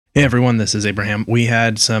Hey everyone, this is Abraham. We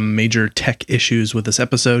had some major tech issues with this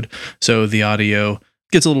episode, so the audio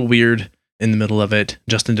gets a little weird in the middle of it.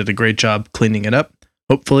 Justin did a great job cleaning it up.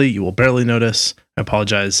 Hopefully you will barely notice. I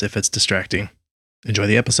apologize if it's distracting. Enjoy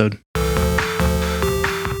the episode.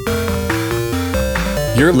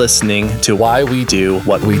 You're listening to Why We Do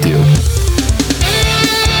What We Do.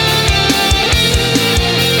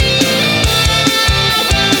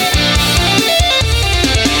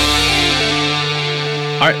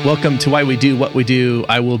 All right, welcome to Why We Do What We Do.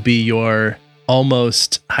 I will be your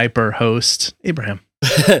almost hyper host, Abraham.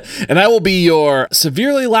 And I will be your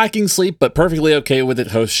severely lacking sleep, but perfectly okay with it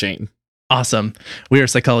host, Shane. Awesome. We are a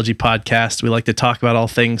psychology podcast. We like to talk about all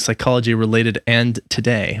things psychology related. And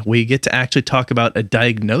today we get to actually talk about a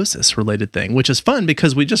diagnosis related thing, which is fun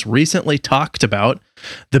because we just recently talked about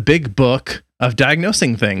the big book of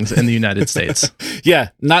diagnosing things in the United States. Yeah,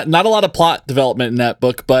 not a lot of plot development in that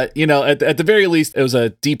book, but you know, at the very least, it was a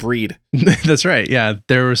deep read. That's right. Yeah,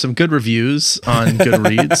 there were some good reviews on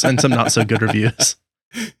Goodreads and some not so good reviews.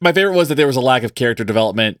 My favorite was that there was a lack of character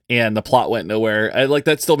development and the plot went nowhere.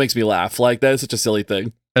 That still makes me laugh. Like, that is such a silly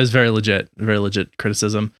thing. That was very legit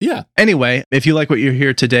criticism. Yeah. Anyway, if you like what you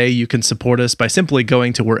hear today, you can support us by simply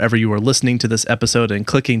going to wherever you are listening to this episode and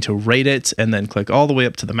clicking to rate it, and then click all the way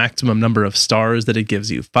up to the maximum number of stars that it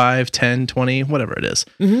gives you. 5, 10, 20, whatever it is.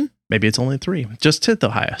 Mm-hmm. Maybe it's only 3. Just hit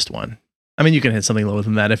the highest one. I mean, you can hit something lower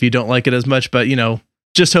than that if you don't like it as much, but you know,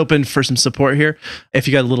 just hoping for some support here. If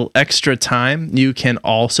you got a little extra time, you can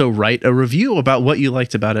also write a review about what you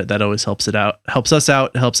liked about it. That always helps us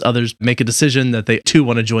out, helps others make a decision that they too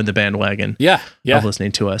want to join the bandwagon of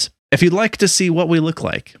listening to us. If you'd like to see what we look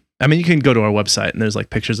like, I mean, you can go to our website and there's like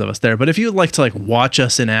pictures of us there. But if you'd like to like watch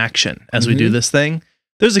us in action as we do this thing,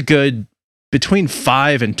 there's a good between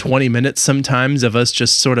 5 and 20 minutes sometimes of us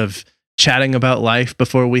just sort of chatting about life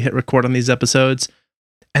before we hit record on these episodes.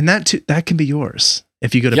 And that can be yours.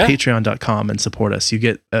 If you go to patreon.com and support us, you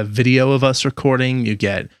get a video of us recording, you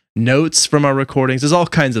get notes from our recordings. There's all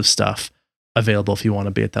kinds of stuff available if you want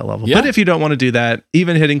to be at that level. Yeah. But if you don't want to do that,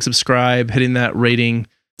 even hitting subscribe, hitting that rating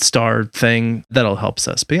star thing, that'll help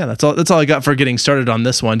us. But yeah, that's all I got for getting started on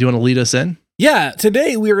this one. Do you want to lead us in? Yeah,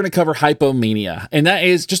 today we are going to cover hypomania. And that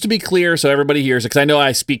is, just to be clear so everybody hears it, because I know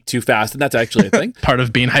I speak too fast, and that's actually a thing. Part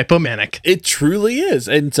of being hypomanic. It truly is.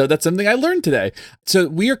 And so that's something I learned today. So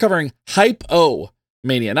we are covering hypomania,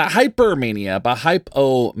 not hypermania, but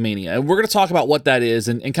hypomania. And we're going to talk about what that is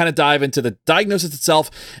and kind of dive into the diagnosis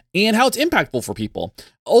itself and how it's impactful for people.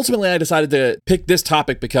 Ultimately, I decided to pick this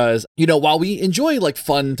topic because, you know, while we enjoy like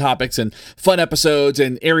fun topics and fun episodes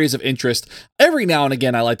and areas of interest, every now and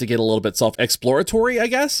again, I like to get a little bit self-exploratory, I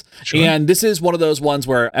guess. Sure. And this is one of those ones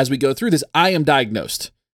where as we go through this, I am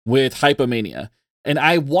diagnosed with hypomania. And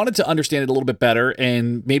I wanted to understand it a little bit better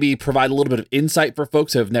and maybe provide a little bit of insight for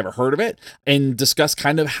folks who have never heard of it and discuss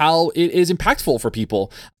kind of how it is impactful for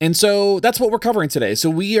people. And so that's what we're covering today.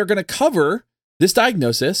 So we are going to cover this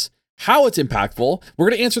diagnosis, how it's impactful. We're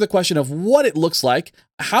going to answer the question of what it looks like,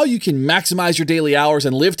 how you can maximize your daily hours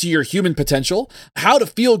and live to your human potential, how to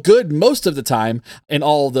feel good most of the time, and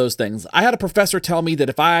all of those things. I had a professor tell me that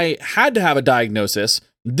if I had to have a diagnosis,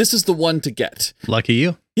 this is the one to get. Lucky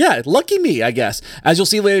you. Yeah, lucky me, I guess. As you'll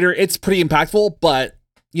see later, it's pretty impactful, but,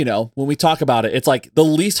 you know, when we talk about it, it's like the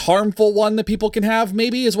least harmful one that people can have,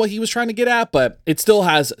 maybe, is what he was trying to get at, but it still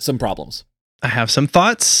has some problems. I have some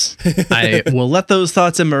thoughts. I will let those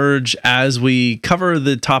thoughts emerge as we cover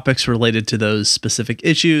the topics related to those specific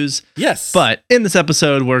issues. Yes. But in this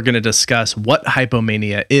episode, we're going to discuss what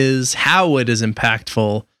hypomania is, how it is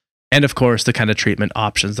impactful, and of course, the kind of treatment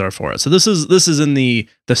options there are for it. So this is in the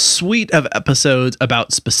suite of episodes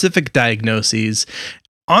about specific diagnoses.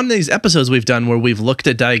 On these episodes we've done where we've looked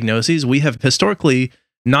at diagnoses, we have historically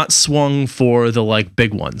not swung for the like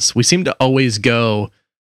big ones. We seem to always go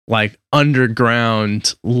like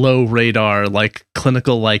underground, low radar, like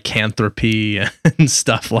clinical lycanthropy and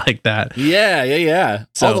stuff like that. Yeah.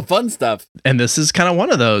 So, all the fun stuff. And this is kind of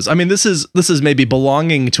one of those. I mean, this is maybe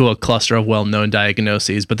belonging to a cluster of well-known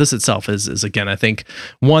diagnoses, but this itself is again, I think,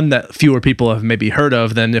 one that fewer people have maybe heard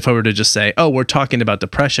of than if I were to just say, oh, we're talking about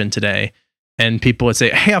depression today. And people would say,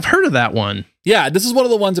 hey, I've heard of that one. Yeah, this is one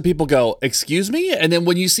of the ones that people go, excuse me? And then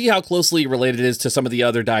when you see how closely related it is to some of the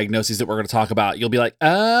other diagnoses that we're going to talk about, you'll be like,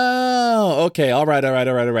 oh, okay, all right.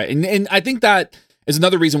 And I think that is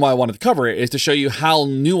another reason why I wanted to cover it, is to show you how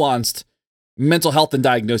nuanced mental health and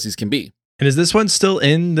diagnoses can be. And is this one still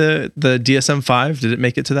in the DSM-5? Did it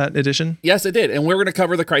make it to that edition? Yes, it did. And we're going to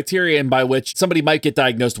cover the criterion by which somebody might get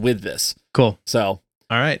diagnosed with this. Cool. So,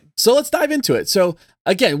 all right. So let's dive into it. So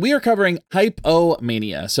again, we are covering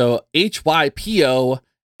hypomania. So HYPO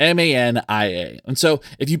Mania. And so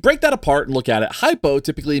if you break that apart and look at it, hypo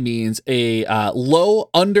typically means a low,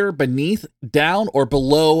 under, beneath, down, or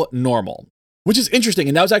below normal, which is interesting.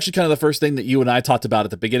 And that was actually kind of the first thing that you and I talked about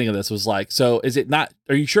at the beginning of this was like, so is it not,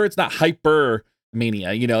 are you sure it's not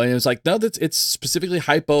hypermania? You know, and it was like, no, it's specifically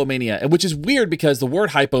hypomania, which is weird because the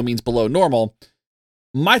word hypo means below normal.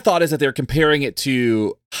 My thought is that they're comparing it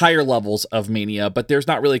to higher levels of mania, but there's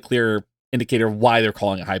not really clear indicator of why they're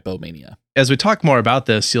calling it hypomania. As we talk more about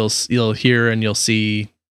this, you'll hear and you'll see,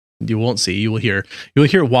 you won't see, you will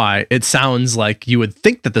hear why it sounds like you would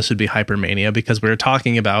think that this would be hypermania because we're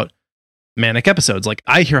talking about manic episodes. Like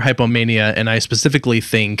I hear hypomania and I specifically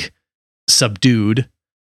think subdued,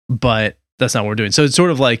 but that's not what we're doing. So it's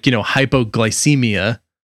sort of like, you know, hypoglycemia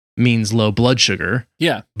means low blood sugar.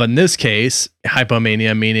 Yeah. But in this case,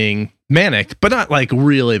 hypomania meaning manic, but not like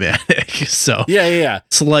really manic. So yeah.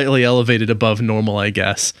 Slightly elevated above normal, I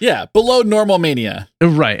guess. Yeah. Below normal mania.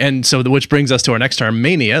 Right. And so which brings us to our next term,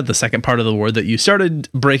 mania, the second part of the word that you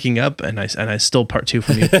started breaking up and I stole part two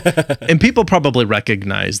from you. And people probably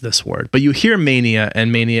recognize this word, but you hear mania,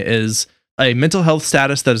 and mania is a mental health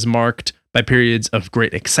status that is marked by periods of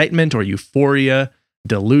great excitement or euphoria,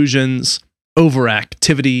 delusions,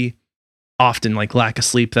 overactivity, often like lack of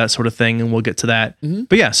sleep, that sort of thing. And we'll get to that. Mm-hmm.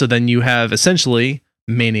 But yeah, so then you have essentially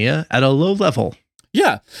mania at a low level.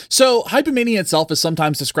 Yeah. So hypomania itself is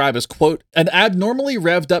sometimes described as, quote, an abnormally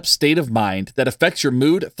revved up state of mind that affects your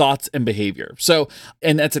mood, thoughts, and behavior. So,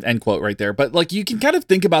 and that's an end quote right there. But like, you can kind of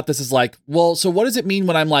think about this as like, well, so what does it mean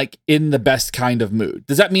when I'm like in the best kind of mood?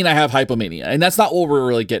 Does that mean I have hypomania? And that's not what we're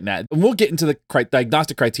really getting at. And we'll get into the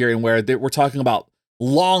diagnostic criterion where we're talking about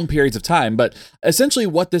long periods of time. But essentially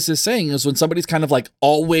what this is saying is when somebody's kind of like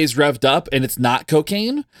always revved up and it's not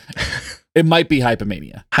cocaine, it might be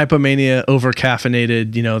hypomania. Hypomania,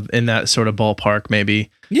 over-caffeinated, you know, in that sort of ballpark, maybe.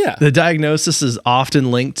 Yeah. The diagnosis is often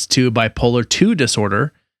linked to bipolar 2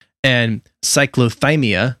 disorder and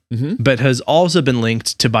cyclothymia, but has also been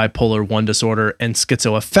linked to bipolar 1 disorder and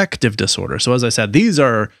schizoaffective disorder. So as I said, these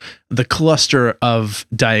are the cluster of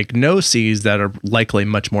diagnoses that are likely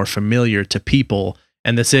much more familiar to people.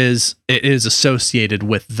 And it is associated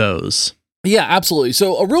with those. Yeah, absolutely.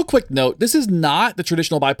 So a real quick note, this is not the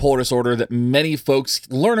traditional bipolar disorder that many folks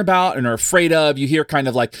learn about and are afraid of. You hear kind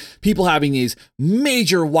of like people having these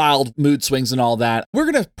major wild mood swings and all that.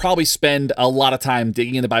 We're going to probably spend a lot of time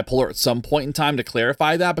digging into bipolar at some point in time to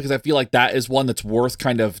clarify that, because I feel like that is one that's worth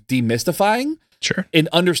kind of demystifying. Sure. And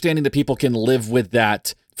understanding that people can live with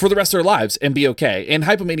that for the rest of their lives and be okay. And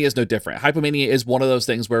hypomania is no different. Hypomania is one of those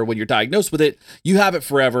things where when you're diagnosed with it, you have it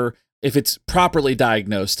forever if it's properly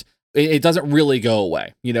diagnosed. It doesn't really go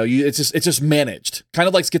away. You know, it's just managed, kind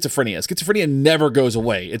of like schizophrenia. Schizophrenia never goes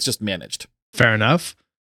away. It's just managed. Fair enough.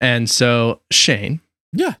 And so, Shane,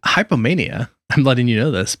 yeah, hypomania, I'm letting you know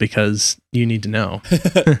this because you need to know.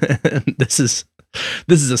 This is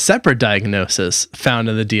a separate diagnosis found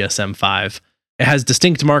in the DSM-5. It has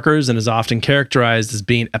distinct markers and is often characterized as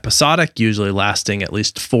being episodic, usually lasting at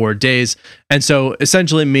least 4 days. And so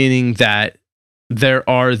essentially meaning that there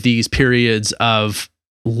are these periods of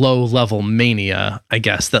low-level mania, I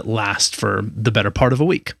guess, that last for the better part of a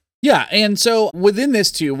week. Yeah, and so within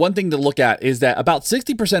this too, one thing to look at is that about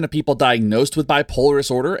 60% of people diagnosed with bipolar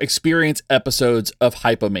disorder experience episodes of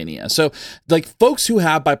hypomania. So like folks who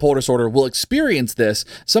have bipolar disorder will experience this.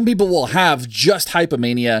 Some people will have just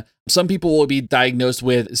hypomania. Some people will be diagnosed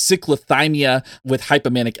with cyclothymia with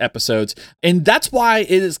hypomanic episodes. And that's why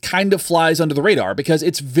it is kind of flies under the radar, because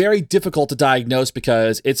it's very difficult to diagnose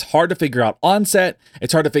because it's hard to figure out onset.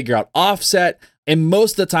 It's hard to figure out offset. And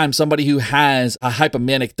most of the time, somebody who has a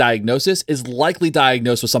hypomanic diagnosis is likely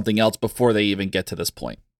diagnosed with something else before they even get to this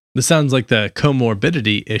point. This sounds like the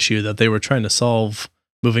comorbidity issue that they were trying to solve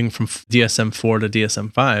moving from DSM-4 to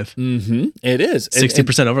DSM-5. Mm-hmm. It is.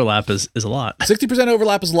 60% overlap is a lot. 60%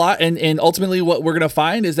 overlap is a lot. And ultimately what we're going to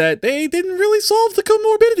find is that they didn't really solve the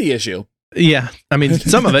comorbidity issue. Yeah. I mean,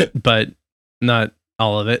 some of it, but not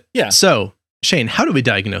all of it. Yeah. So, Shane, how do we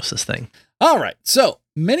diagnose this thing? All right. So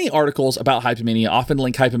many articles about hypomania often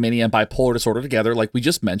link hypomania and bipolar disorder together, like we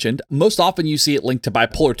just mentioned. Most often you see it linked to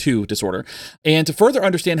bipolar 2 disorder. And to further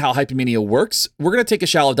understand how hypomania works, we're going to take a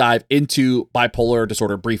shallow dive into bipolar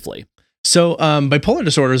disorder briefly. So bipolar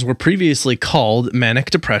disorders were previously called manic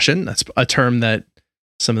depression. That's a term that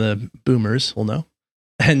some of the boomers will know.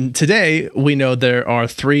 And today we know there are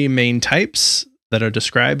 3 main types that are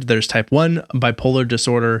described. There's type 1 bipolar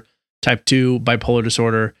disorder, type 2 bipolar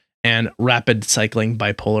disorder, and rapid cycling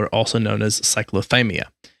bipolar, also known as cyclothymia.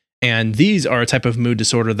 And these are a type of mood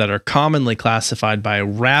disorder that are commonly classified by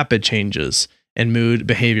rapid changes in mood,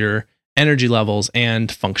 behavior, energy levels, and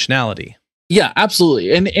functionality. Yeah,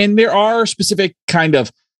 absolutely. And there are specific kind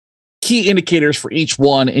of key indicators for each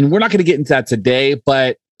one. And we're not going to get into that today,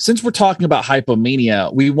 but since we're talking about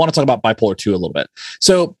hypomania, we want to talk about bipolar 2 a little bit.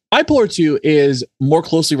 So bipolar 2 is more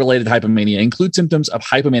closely related to hypomania, includes symptoms of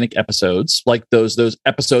hypomanic episodes, like those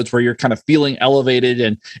episodes where you're kind of feeling elevated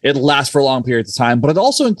and it lasts for long periods of time, but it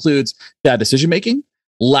also includes bad decision-making,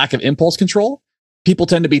 lack of impulse control. People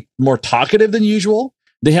tend to be more talkative than usual.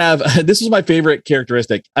 They have, this is my favorite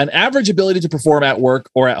characteristic, an average ability to perform at work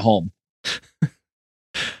or at home.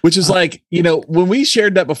 Which is like, when we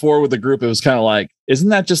shared that before with the group, it was kind of like, isn't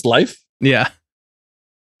that just life? Yeah.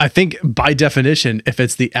 I think by definition, if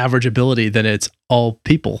it's the average ability, then it's all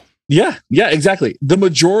people. Yeah, exactly. The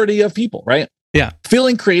majority of people, right? Yeah.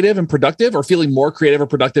 Feeling creative and productive, or feeling more creative or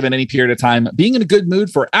productive in any period of time, being in a good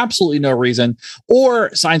mood for absolutely no reason,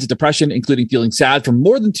 or signs of depression, including feeling sad for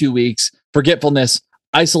more than 2 weeks, forgetfulness,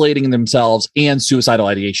 isolating themselves, and suicidal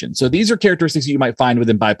ideation. So these are characteristics that you might find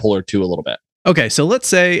within bipolar 2 a little bit. Okay, so let's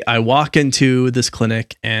say I walk into this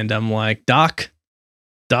clinic and I'm like, Doc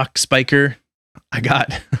Spiker, I got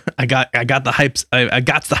the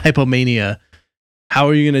hypomania. How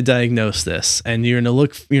are you going to diagnose this? And you're going to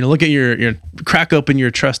look at your crack open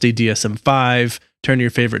your trusty DSM-5, turn to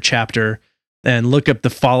your favorite chapter, and look up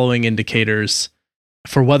the following indicators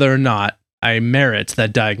for whether or not I merit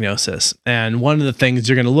that diagnosis. And one of the things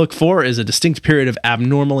you're going to look for is a distinct period of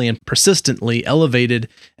abnormally and persistently elevated,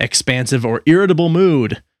 expansive, or irritable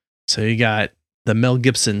mood. So you got the Mel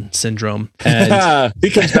Gibson syndrome. And he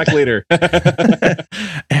comes back later.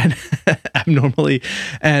 And abnormally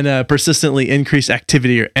and persistently increased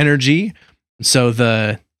activity or energy. So I'm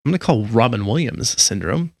going to call Robin Williams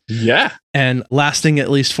syndrome. Yeah. And lasting at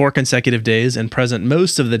least 4 consecutive days and present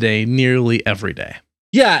most of the day, nearly every day.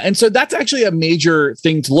 Yeah. And so that's actually a major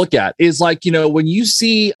thing to look at is like, when you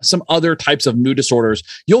see some other types of mood disorders,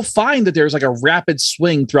 you'll find that there's like a rapid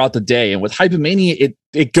swing throughout the day. And with hypomania,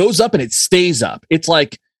 it goes up and it stays up. It's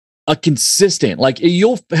like a consistent, like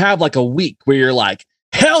you'll have like a week where you're like,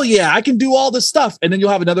 hell yeah, I can do all this stuff. And then you'll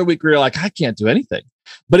have another week where you're like, I can't do anything.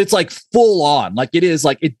 But it's like full on, like it is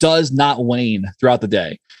like, it does not wane throughout the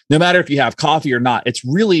day, no matter if you have coffee or not. It's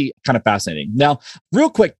really kind of fascinating. Now, real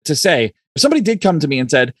quick to say, if somebody did come to me and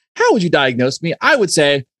said, how would you diagnose me? I would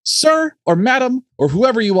say, sir or madam or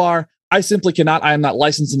whoever you are, I simply cannot. I am not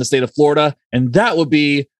licensed in the state of Florida. And that would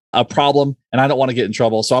be a problem. And I don't want to get in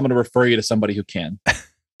trouble. So I'm going to refer you to somebody who can.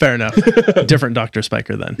 Fair enough. Different Dr.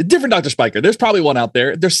 Spiker then. Different Dr. Spiker. There's probably one out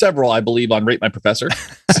there. There's several, I believe, on Rate My Professor.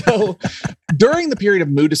 So during the period of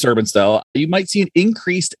mood disturbance, though, you might see an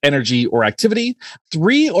increased energy or activity.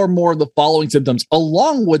 3 or more of the following symptoms,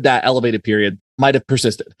 along with that elevated period, might have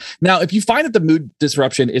persisted. Now, if you find that the mood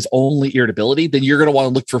disruption is only irritability, then you're going to want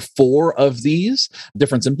to look for 4 of these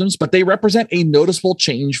different symptoms, but they represent a noticeable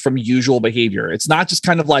change from usual behavior. It's not just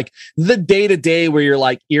kind of like the day-to-day where you're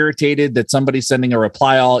like irritated that somebody's sending a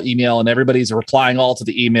reply all email and everybody's replying all to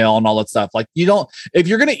the email and all that stuff. Like if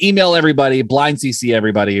you're going to email everybody, blind CC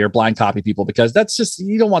everybody or blind copy people, because that's just,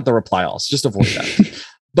 you don't want the reply alls. Just avoid that.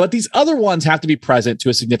 But these other ones have to be present to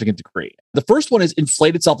a significant degree. The first one is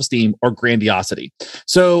inflated self-esteem or grandiosity.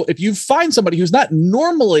 So if you find somebody who's not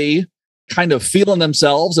normally kind of feeling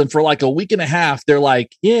themselves, and for like a week and a half, they're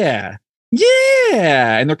like, yeah,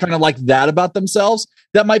 and they're kind of like that about themselves,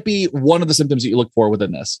 that might be one of the symptoms that you look for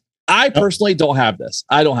within this. I personally don't have this.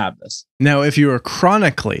 I don't have this. Now, if you are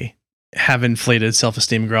chronically have inflated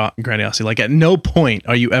self-esteem grandiosity, like at no point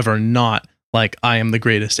are you ever not like, I am the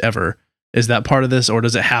greatest ever. Is that part of this, or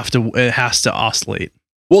does it has to oscillate?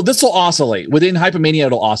 Well, this will oscillate. Within hypomania,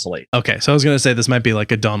 it'll oscillate. Okay, so I was going to say this might be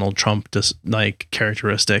like a Donald Trump like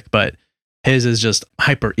characteristic, but his is just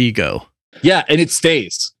hyper ego. Yeah, and it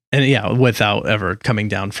stays. And yeah, without ever coming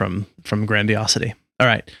down from grandiosity. All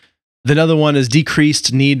right. The other one is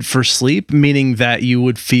decreased need for sleep, meaning that you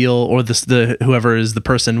would feel, or the whoever is the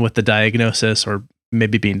person with the diagnosis or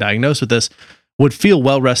maybe being diagnosed with this, would feel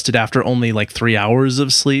well rested after only like 3 hours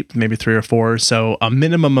of sleep, maybe 3 or 4. So a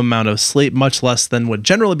minimum amount of sleep, much less than would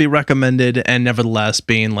generally be recommended, and nevertheless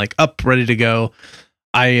being like up, ready to go.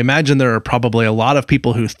 I imagine there are probably a lot of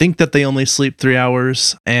people who think that they only sleep 3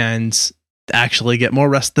 hours and actually get more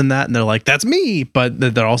rest than that. And they're like, that's me. But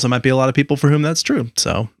there also might be a lot of people for whom that's true.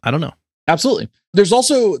 So I don't know. Absolutely. There's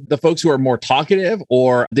also the folks who are more talkative,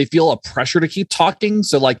 or they feel a pressure to keep talking.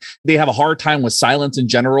 So like they have a hard time with silence in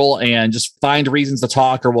general and just find reasons to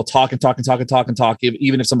talk, or will talk and talk and talk and talk and talk,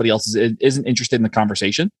 even if somebody else isn't interested in the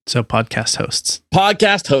conversation. So podcast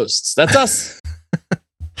hosts. That's us.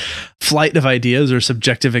 Flight of ideas or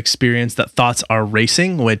subjective experience that thoughts are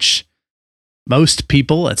racing, which most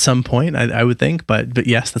people at some point, I would think, but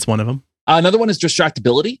yes, that's one of them. Another one is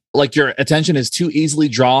distractibility. Like your attention is too easily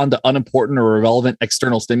drawn to unimportant or irrelevant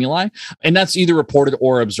external stimuli. And that's either reported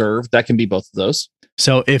or observed. That can be both of those.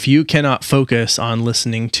 So if you cannot focus on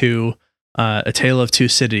listening to A Tale of Two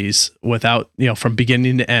Cities without, from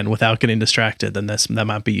beginning to end without getting distracted, then that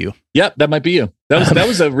might be you. Yep, that might be you. That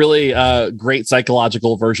was a really great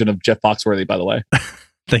psychological version of Jeff Foxworthy, by the way.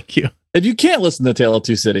 Thank you. If you can't listen to Tale of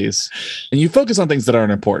Two Cities and you focus on things that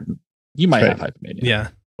aren't important, you might have hypomania. Yeah.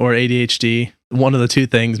 Or ADHD. One of the two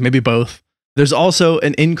things, maybe both. There's also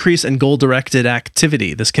an increase in goal-directed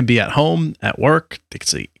activity. This can be at home, at work.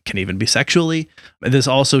 It can even be sexually. This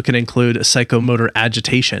also can include psychomotor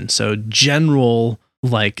agitation. So general,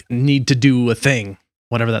 need to do a thing,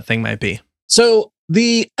 whatever that thing might be. So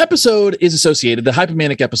the episode is associated, the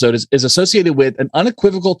hypomanic episode is associated with an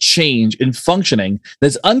unequivocal change in functioning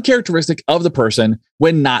that's uncharacteristic of the person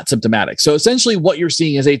when not symptomatic. So essentially what you're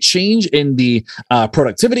seeing is a change in the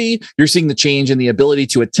productivity. You're seeing the change in the ability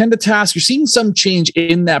to attend a task. You're seeing some change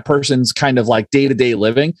in that person's kind of day-to-day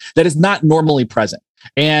living that is not normally present.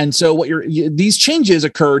 And so these changes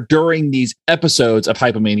occur during these episodes of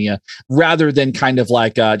hypomania rather than kind of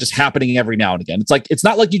just happening every now and again. It's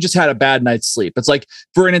not like you just had a bad night's sleep. It's like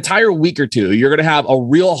for an entire week or two, you're going to have a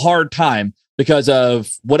real hard time because of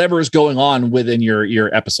whatever is going on within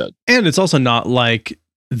your episode. And it's also not like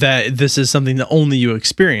that this is something that only you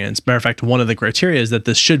experience. Matter of fact, one of the criteria is that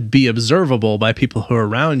this should be observable by people who are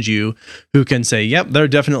around you who can say, yep, they're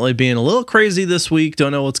definitely being a little crazy this week.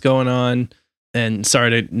 Don't know what's going on. And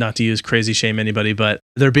sorry not to use crazy shame anybody, but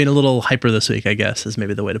they're being a little hyper this week, I guess, is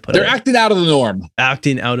maybe the way to put it. They're acting out of the norm.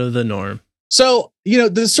 Acting out of the norm. So, the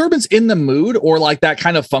disturbance in the mood or that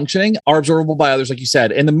kind of functioning are observable by others, like you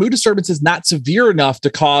said. And the mood disturbance is not severe enough to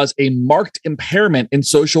cause a marked impairment in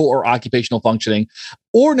social or occupational functioning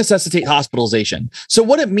or necessitate hospitalization. So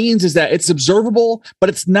what it means is that it's observable, but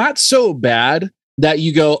it's not so bad that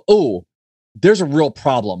you go, oh, there's a real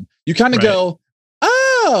problem. You kind of go,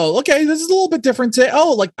 oh, okay, this is a little bit different today.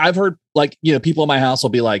 Oh, I've heard people in my house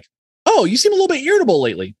will be like, oh, you seem a little bit irritable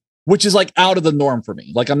lately, which is out of the norm for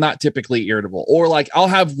me. I'm not typically irritable, or I'll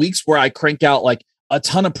have weeks where I crank out a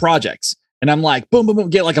ton of projects and I'm boom, boom, boom,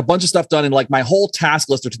 get a bunch of stuff done. And my whole task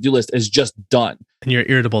list or to-do list is just done. And you're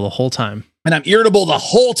irritable the whole time. And I'm irritable the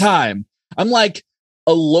whole time. I'm like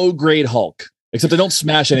a low grade Hulk, except I don't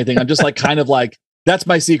smash anything. I'm just that's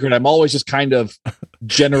my secret. I'm always just kind of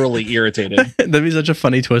generally irritated. That'd be such a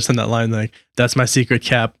funny twist in that line. That's my secret,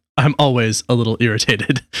 Cap. I'm always a little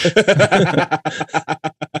irritated.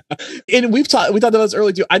 And we talked about this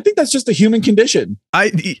earlier too. I think that's just a human condition.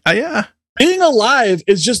 Yeah. Being alive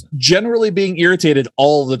is just generally being irritated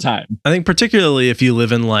all the time. I think particularly if you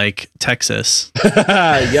live in Texas.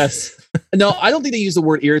 Yes. No, I don't think they use the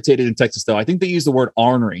word irritated in Texas, though. I think they use the word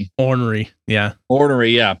ornery. Ornery. Yeah. Ornery.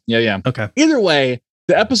 Yeah. Okay. Either way,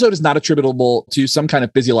 the episode is not attributable to some kind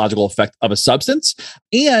of physiological effect of a substance.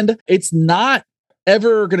 And it's not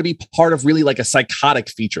ever going to be part of really a psychotic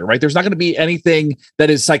feature, right? There's not going to be anything that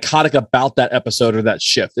is psychotic about that episode or that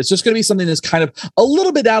shift. It's just going to be something that's kind of a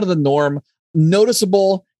little bit out of the norm,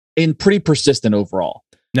 noticeable, and pretty persistent overall.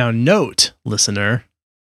 Now, note, listener,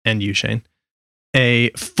 and you, Shane, a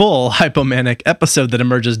full hypomanic episode that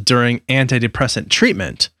emerges during antidepressant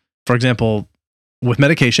treatment, for example, with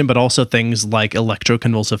medication, but also things like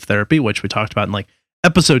electroconvulsive therapy, which we talked about in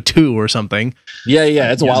episode 2 or something.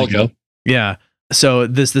 Yeah. It's a while ago. Yeah. So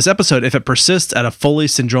this episode, if it persists at a fully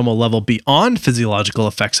syndromal level beyond physiological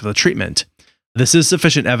effects of the treatment, this is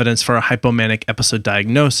sufficient evidence for a hypomanic episode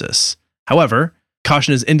diagnosis. However,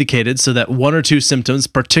 caution is indicated so that one or two symptoms,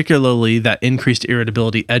 particularly that increased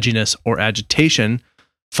irritability, edginess, or agitation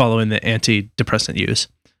following the antidepressant use,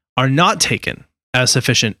 are not taken as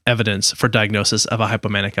sufficient evidence for diagnosis of a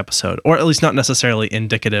hypomanic episode, or at least not necessarily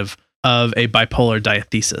indicative of a bipolar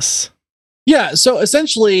diathesis. Yeah, so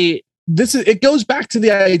essentially, it goes back to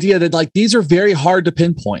the idea that these are very hard to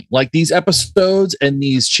pinpoint. These episodes and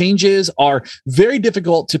these changes are very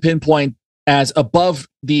difficult to pinpoint as above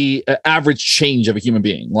the average change of a human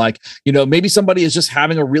being. Maybe somebody is just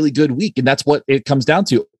having a really good week and that's what it comes down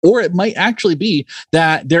to. Or it might actually be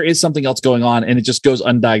that there is something else going on and it just goes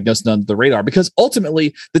undiagnosed and under the radar, because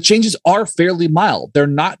ultimately the changes are fairly mild. They're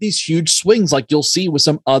not these huge swings like you'll see with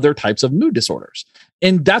some other types of mood disorders.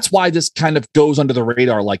 And that's why this kind of goes under the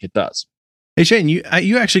radar like it does. Hey, Shane, you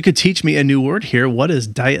actually could teach me a new word here. What does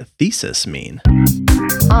diathesis mean?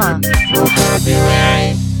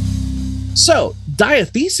 So,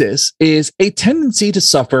 diathesis is a tendency to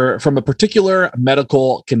suffer from a particular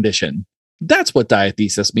medical condition. That's what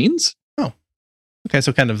diathesis means. Oh, okay.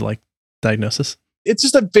 So kind of like diagnosis. It's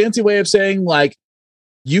just a fancy way of saying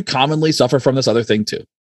you commonly suffer from this other thing too.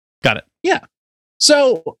 Got it. Yeah.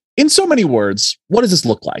 So, in so many words, what does this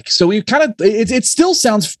look like? So we kind of, it still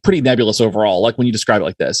sounds pretty nebulous overall, like when you describe it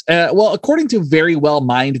like this. Well, according to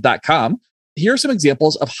verywellmind.com, here are some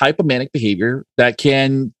examples of hypomanic behavior that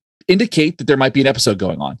can indicate that there might be an episode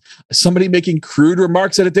going on. Somebody making crude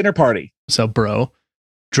remarks at a dinner party. So, bro,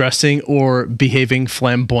 dressing or behaving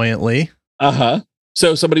flamboyantly.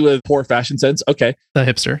 So somebody with poor fashion sense. Okay. The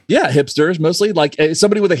hipster. Yeah, hipsters mostly. Like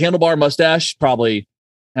somebody with a handlebar mustache probably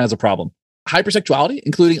has a problem. Hypersexuality,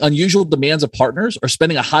 including unusual demands of partners or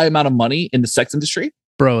spending a high amount of money in the sex industry.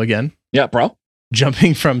 Bro again. Yeah, bro.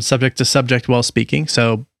 Jumping from subject to subject while speaking.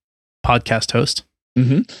 So podcast host.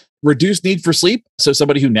 Reduced need for sleep. So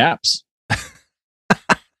somebody who naps.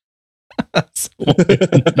 That's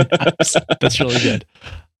really good.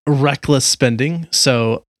 Reckless spending.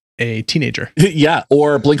 So a teenager. Yeah,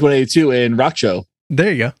 or Blink-182 in Rock Show.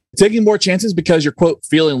 There you go. Taking more chances because you're, quote,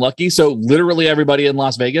 feeling lucky. So literally everybody in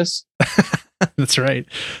Las Vegas. That's right.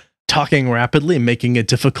 Talking rapidly, making it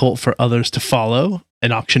difficult for others to follow.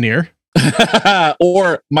 An auctioneer.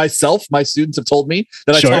 Or myself, my students have told me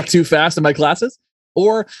that I talk too fast in my classes.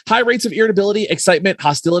 Or high rates of irritability, excitement,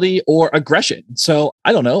 hostility, or aggression. So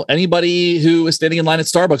I don't know, anybody who is standing in line at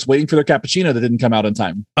Starbucks waiting for their cappuccino that didn't come out on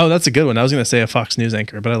time. Oh, that's a good one. I was going to say a Fox News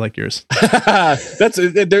anchor, but I like yours.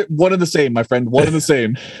 They're one and the same, my friend. One and the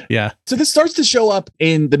same. Yeah. So this starts to show up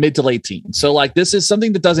in the mid to late teens. So like this is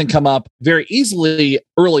something that doesn't come up very easily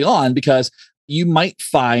early on because you might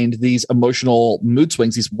find these emotional mood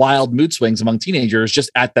swings, these wild mood swings among teenagers just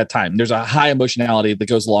at that time. There's a high emotionality that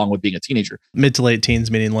goes along with being a teenager. Mid to late teens,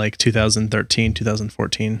 meaning like 2013,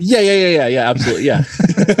 2014. Yeah, absolutely. Yeah.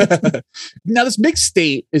 Now, this mixed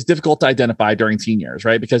state is difficult to identify during teen years,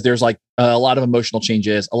 right? Because there's like a lot of emotional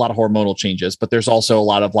changes, a lot of hormonal changes, but there's also a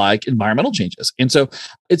lot of like environmental changes. And so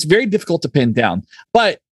it's very difficult to pin down.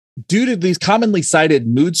 But due to these commonly cited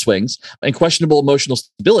mood swings and questionable emotional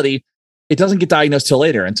stability, it doesn't get diagnosed till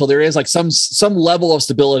later, until there is like some level of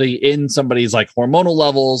stability in somebody's like hormonal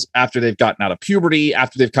levels after they've gotten out of puberty,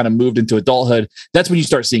 after they've kind of moved into adulthood. That's when you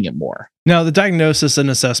start seeing it more. Now, the diagnosis and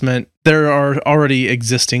assessment, there are already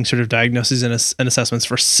existing sort of diagnoses and assessments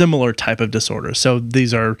for similar type of disorders. So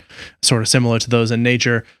these are sort of similar to those in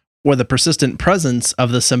nature, where the persistent presence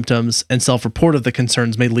of the symptoms and self-report of the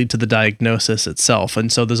concerns may lead to the diagnosis itself. And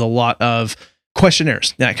so there's a lot of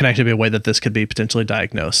questionnaires that can actually be a way that this could be potentially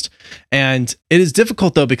diagnosed. And it is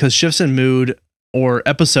difficult though, because shifts in mood or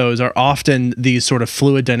episodes are often these sort of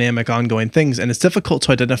fluid, dynamic, ongoing things. And it's difficult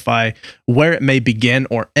to identify where it may begin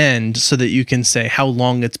or end so that you can say how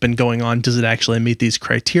long it's been going on. Does it actually meet these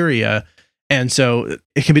criteria? And so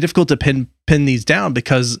it can be difficult to pin these down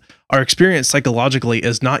because our experience psychologically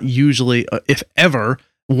is not usually, if ever,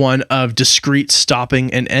 one of discrete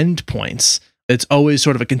stopping and end points. It's always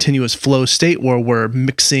sort of a continuous flow state where we're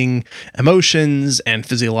mixing emotions and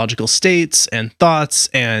physiological states and thoughts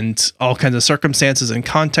and all kinds of circumstances and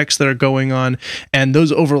contexts that are going on. And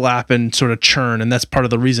those overlap and sort of churn. And that's part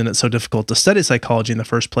of the reason it's so difficult to study psychology in the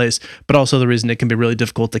first place, but also the reason it can be really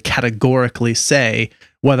difficult to categorically say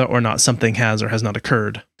whether or not something has or has not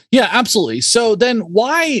occurred. Yeah, absolutely. So then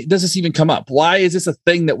why does this even come up? Why is this a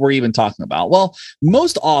thing that we're even talking about? Well,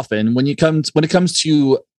 most often when it comes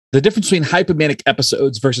to the difference between hypomanic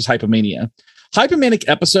episodes versus hypomania. Hypomanic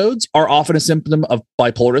episodes are often a symptom of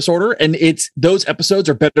bipolar disorder, and those episodes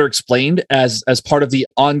are better explained as part of the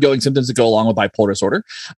ongoing symptoms that go along with bipolar disorder.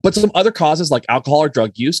 But some other causes like alcohol or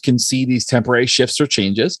drug use can see these temporary shifts or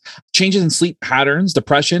changes. Changes in sleep patterns,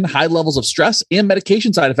 depression, high levels of stress, and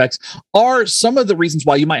medication side effects are some of the reasons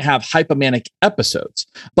why you might have hypomanic episodes.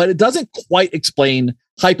 But it doesn't quite explain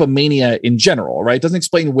hypomania in general, right? It doesn't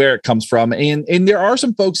explain where it comes from. And there are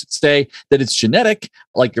some folks that say that it's genetic,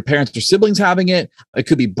 like your parents or siblings having it. It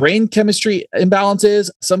could be brain chemistry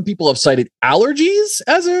imbalances. Some people have cited allergies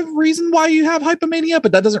as a reason why you have hypomania,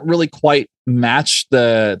 but that doesn't really quite match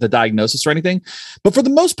the diagnosis or anything. But for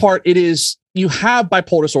the most part, it is, you have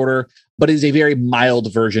bipolar disorder, but it is a very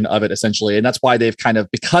mild version of it essentially. And that's why they've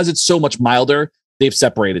because it's so much milder, they've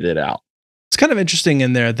separated it out. It's kind of interesting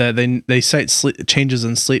in there that they cite changes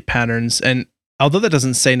in sleep patterns. And although that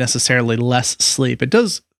doesn't say necessarily less sleep, it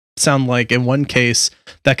does sound like in one case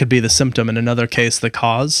that could be the symptom, in another case the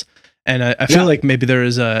cause. And I feel like maybe there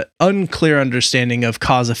is a unclear understanding of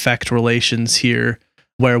cause-effect relations here,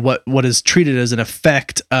 where what is treated as an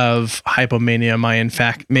effect of hypomania may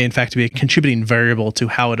in fact be a contributing variable to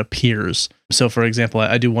how it appears. So for example,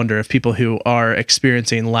 I do wonder if people who are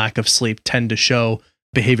experiencing lack of sleep tend to show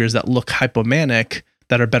behaviors that look hypomanic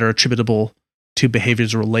that are better attributable to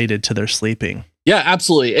behaviors related to their sleeping. Yeah,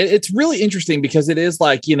 absolutely. It's really interesting because it is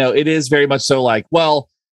like, it is very much so like, well,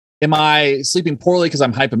 am I sleeping poorly because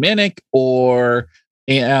I'm hypomanic, or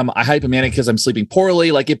am I hypomanic because I'm sleeping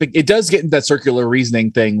poorly? Like it does get into that circular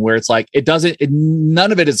reasoning thing where it's like,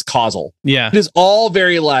 none of it is causal. Yeah. It is all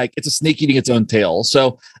very like, it's a snake eating its own tail.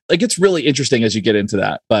 So like, it's really interesting as you get into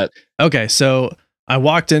that. But okay, so I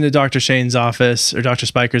walked into Dr. Shane's office or Dr.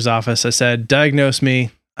 Spiker's office. I said, diagnose me.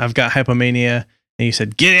 I've got hypomania. And he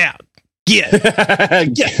said, get out. Get.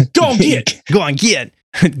 Go on, get. Go on, get.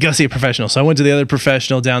 Go see a professional. So I went to the other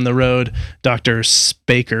professional down the road, Dr.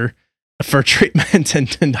 Spaker, for treatment.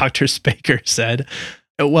 And Dr. Spaker said,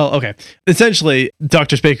 well, okay. Essentially,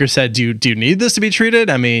 Dr. Spaker said, do you need this to be treated?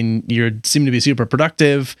 I mean, you seem to be super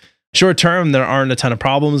productive. Short term, there aren't a ton of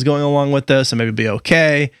problems going along with this, and maybe be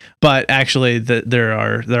okay. But actually, there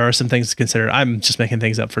are some things to consider. I'm just making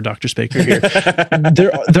things up for Dr. Spaker here.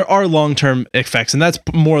 there are long term effects, and that's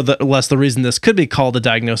more or less the reason this could be called a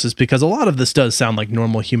diagnosis, because a lot of this does sound like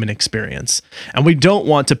normal human experience, and we don't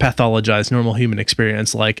want to pathologize normal human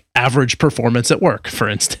experience, like average performance at work, for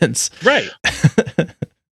instance. Right.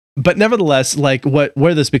 But nevertheless, like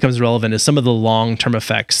where this becomes relevant is some of the long-term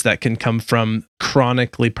effects that can come from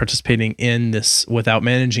chronically participating in this without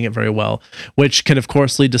managing it very well, which can of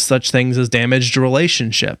course lead to such things as damaged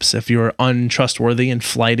relationships. If you're untrustworthy and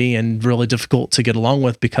flighty and really difficult to get along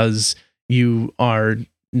with because you are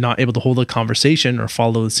not able to hold a conversation or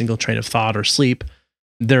follow a single train of thought or sleep.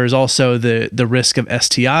 There's also the risk of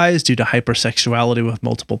STIs due to hypersexuality with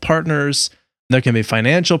multiple partners. There can be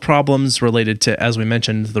financial problems related to, as we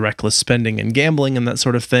mentioned, the reckless spending and gambling and that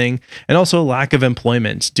sort of thing, and also lack of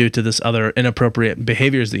employment due to this other inappropriate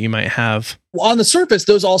behaviors that you might have. Well, on the surface,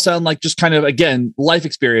 those all sound like just kind of, again, life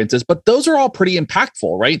experiences, but those are all pretty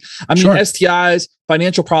impactful, right? I mean, sure. STIs,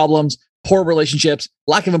 financial problems, poor relationships,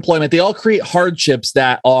 lack of employment, they all create hardships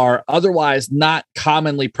that are otherwise not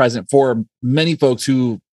commonly present for many folks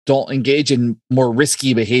who don't engage in more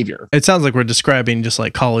risky behavior. It sounds like we're describing just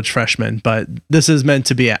like college freshmen, but this is meant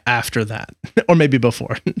to be after that, or maybe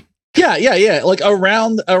before. Yeah. Like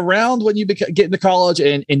around when you get into college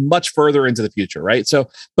and much further into the future, right? So,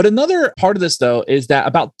 but another part of this though is that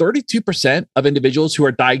about 32% of individuals who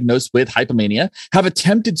are diagnosed with hypomania have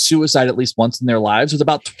attempted suicide at least once in their lives, with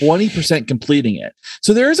about 20% completing it.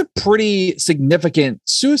 So there is a pretty significant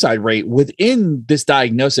suicide rate within this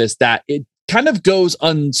diagnosis that it kind of goes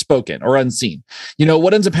unspoken or unseen. You know,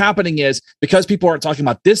 what ends up happening is because people aren't talking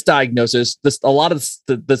about this diagnosis, a lot of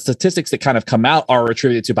the statistics that kind of come out are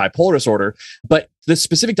attributed to bipolar disorder, but the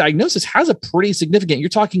specific diagnosis has a pretty significant, you're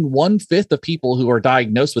talking 1/5 of people who are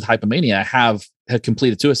diagnosed with hypomania have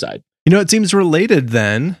completed suicide. You know, it seems related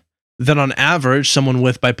then that on average, someone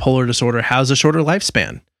with bipolar disorder has a shorter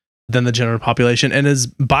lifespan than the general population, and is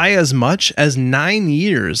by as much as 9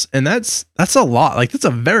 years. And that's a lot. Like, that's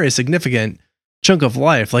a very significant chunk of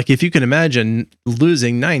life. Like, if you can imagine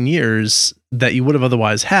losing 9 years that you would have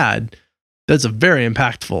otherwise had, that's a very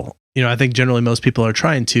impactful. You know, I think generally most people are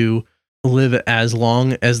trying to live as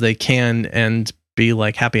long as they can and be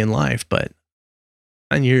like happy in life, but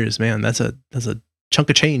 9 years, man, that's a chunk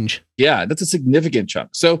of change. Yeah, that's a significant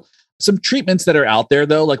chunk. So some treatments that are out there,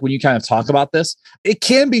 though, like when you kind of talk about this, it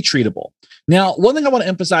can be treatable. Now, one thing I want to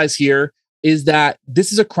emphasize here is that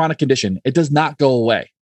this is a chronic condition. It does not go away.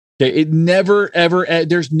 Okay, it never, ever,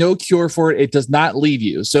 there's no cure for it. It does not leave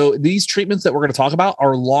you. So these treatments that we're going to talk about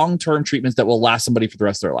are long-term treatments that will last somebody for the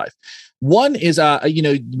rest of their life. One is,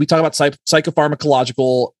 we talk about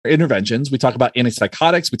psychopharmacological interventions. We talk about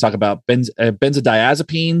antipsychotics. We talk about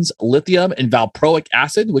benzodiazepines, lithium, and valproic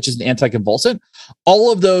acid, which is an anticonvulsant.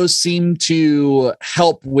 All of those seem to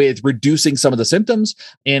help with reducing some of the symptoms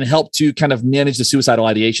and help to kind of manage the suicidal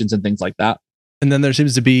ideations and things like that. And then there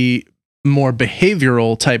seems to be more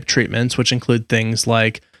behavioral type treatments, which include things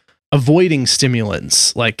like avoiding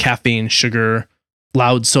stimulants like caffeine, sugar,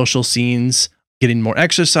 loud social scenes, getting more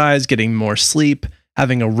exercise, getting more sleep,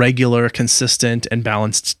 having a regular, consistent, and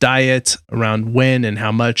balanced diet around when and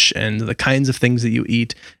how much and the kinds of things that you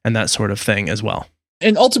eat and that sort of thing as well.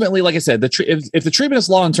 And ultimately, like I said, if the treatment is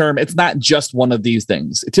long-term, it's not just one of these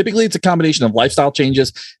things. Typically, it's a combination of lifestyle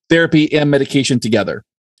changes, therapy, and medication together.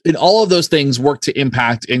 And all of those things work to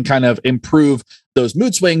impact and kind of improve those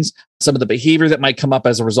mood swings, some of the behavior that might come up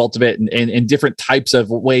as a result of it, and different types of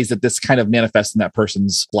ways that this kind of manifests in that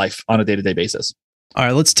person's life on a day-to-day basis. All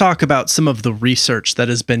right, let's talk about some of the research that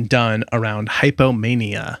has been done around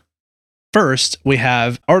hypomania. First, we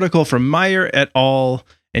have an article from Meyer et al.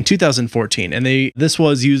 In 2014, and this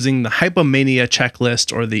was using the hypomania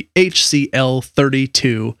checklist, or the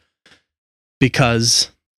HCL32,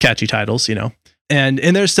 because catchy titles, you know. And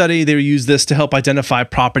in their study, they used this to help identify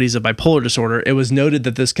properties of bipolar disorder. It was noted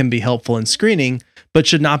that this can be helpful in screening, but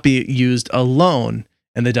should not be used alone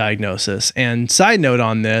and the diagnosis. And side note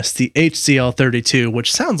on this, the HCL32,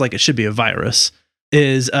 which sounds like it should be a virus,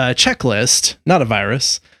 is a checklist, not a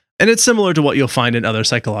virus. And it's similar to what you'll find in other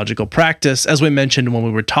psychological practice, as we mentioned when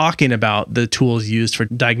we were talking about the tools used for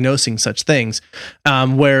diagnosing such things,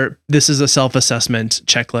 where this is a self-assessment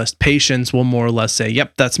checklist. Patients will more or less say,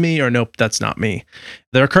 yep, that's me, or nope, that's not me.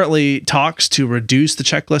 There are currently talks to reduce the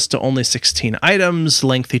checklist to only 16 items.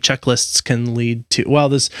 Lengthy checklists can lead to, well,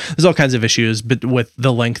 there's all kinds of issues, but with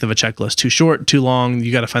the length of a checklist, too short, too long,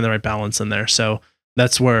 you got to find the right balance in there. So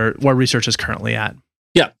that's where research is currently at.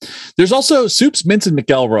 Yeah. There's also Soups, Mince, and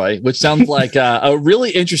McElroy, which sounds like a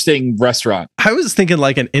really interesting restaurant. I was thinking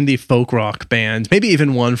like an indie folk rock band, maybe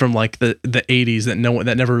even one from like the 80s that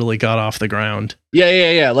never really got off the ground.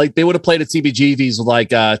 Yeah. Like they would have played at CBGB's with like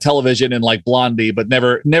Television and like Blondie, but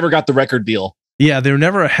never got the record deal. Yeah, they were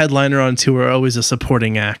never a headliner on tour, always a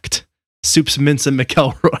supporting act. Soups, Mince, and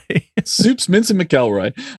McElroy. Soups, Mince, and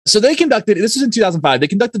McElroy. So this was in 2005, they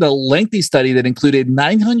conducted a lengthy study that included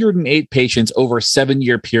 908 patients over a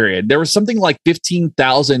 7-year period. There was something like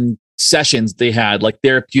 15,000 sessions they had, like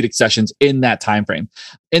therapeutic sessions in that time frame.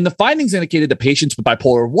 And the findings indicated that patients with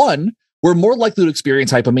bipolar 1 were more likely to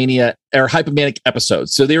experience hypomania or hypomanic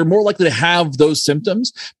episodes. So they were more likely to have those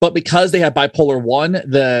symptoms, but because they had bipolar 1,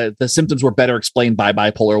 the symptoms were better explained by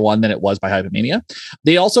bipolar 1 than it was by hypomania.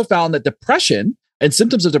 They also found that depression and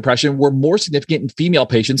symptoms of depression were more significant in female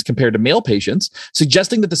patients compared to male patients,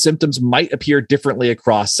 suggesting that the symptoms might appear differently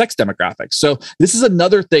across sex demographics. So this is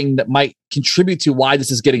another thing that might contribute to why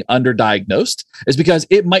this is getting underdiagnosed, is because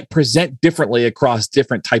it might present differently across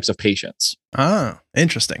different types of patients. Ah,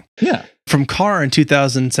 interesting. Yeah. From Carr in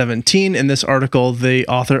 2017, in this article, the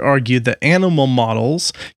author argued that animal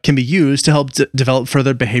models can be used to help develop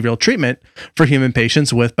further behavioral treatment for human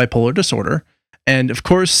patients with bipolar disorder. And of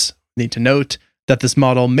course, need to note that this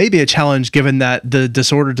model may be a challenge given that the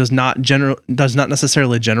disorder does not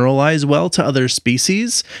necessarily generalize well to other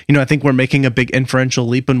species. I think we're making a big inferential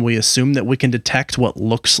leap when we assume that we can detect what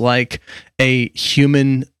looks like a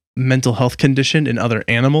human mental health condition in other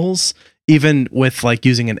animals, even with like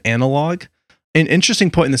using an analog. An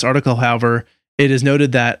interesting point in this article, however, it is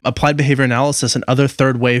noted that applied behavior analysis and other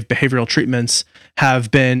third wave behavioral treatments have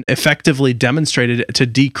been effectively demonstrated to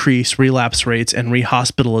decrease relapse rates and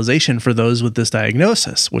rehospitalization for those with this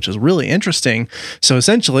diagnosis, which is really interesting. So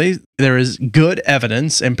essentially, there is good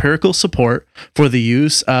evidence, empirical support for the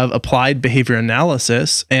use of applied behavior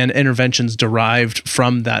analysis and interventions derived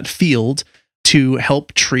from that field to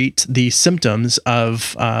help treat the symptoms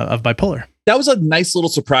of bipolar. That was a nice little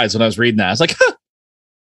surprise when I was reading that. I was like, huh,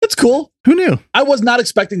 that's cool. Who knew? I was not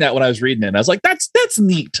expecting that when I was reading it. I was like, that's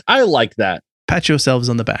neat. I like that. Pat yourselves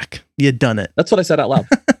on the back. You done it. That's what I said out loud.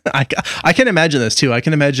 I can imagine this too. I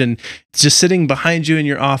can imagine just sitting behind you in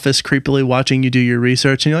your office, creepily watching you do your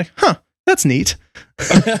research, and you're like, huh, that's neat.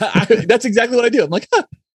 That's exactly what I do. I'm like, huh,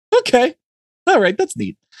 okay. All right, that's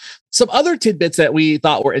neat. Some other tidbits that we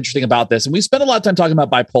thought were interesting about this, and we spent a lot of time talking about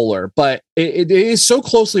bipolar, but it is so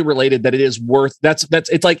closely related that it is worth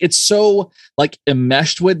it's so like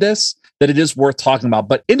enmeshed with this that it is worth talking about.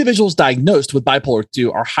 But individuals diagnosed with bipolar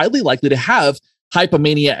 2 are highly likely to have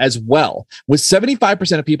hypomania as well, with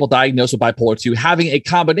 75% of people diagnosed with bipolar 2 having a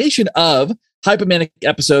combination of hypomanic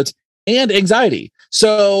episodes and anxiety.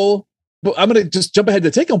 So I'm going to just jump ahead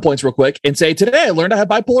to take-home points real quick and say, today I learned I have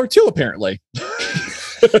bipolar 2, apparently.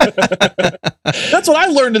 That's what I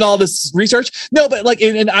learned in all this research. No, but like,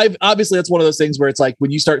 and I've obviously that's one of those things where it's like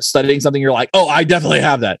when you start studying something, you're like, oh, I definitely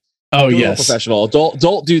have that. Oh, yes. Professional.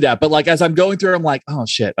 Don't do that. But like, as I'm going through, I'm like, oh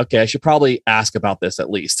shit. Okay. I should probably ask about this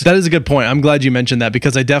at least. That is a good point. I'm glad you mentioned that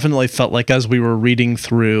because I definitely felt like as we were reading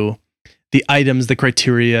through the items, the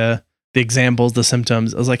criteria, the examples, the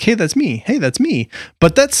symptoms, I was like, hey, that's me. Hey, that's me.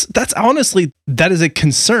 But that's honestly, that is a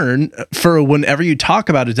concern for whenever you talk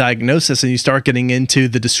about a diagnosis and you start getting into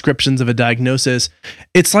the descriptions of a diagnosis.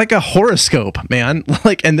 It's like a horoscope, man.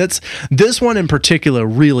 And this one in particular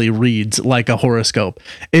really reads like a horoscope.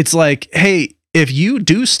 It's like, hey, if you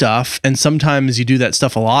do stuff and sometimes you do that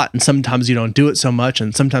stuff a lot and sometimes you don't do it so much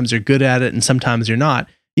and sometimes you're good at it and sometimes you're not,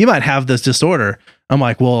 you might have this disorder. I'm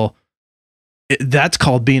like, well, that's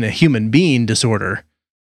called being a human being disorder.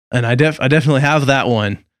 And I definitely have that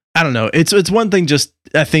one. I don't know. It's one thing just,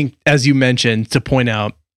 I think, as you mentioned, to point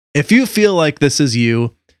out, if you feel like this is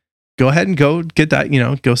you, go ahead and go get that,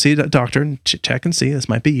 go see a doctor and check and see this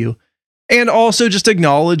might be you. And also just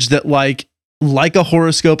acknowledge that like a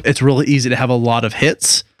horoscope, it's really easy to have a lot of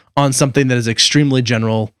hits on something that is extremely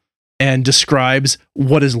general and describes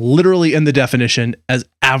what is literally in the definition as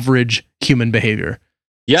average human behavior.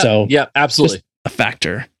 Yeah. So yeah, absolutely. A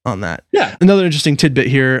factor on that. Yeah. Another interesting tidbit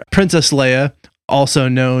here. Princess Leia also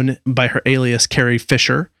known by her alias Carrie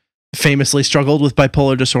Fisher, famously struggled with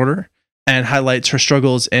bipolar disorder and highlights her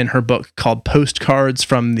struggles in her book called Postcards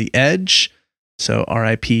from the Edge. So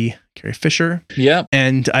R.I.P. Carrie Fisher. Yeah.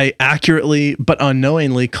 And I accurately but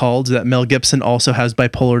unknowingly called that Mel Gibson also has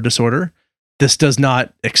bipolar disorder. This does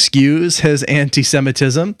not excuse his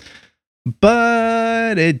anti-Semitism,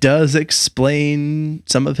 but it does explain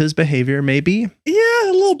some of his behavior, maybe. Yeah,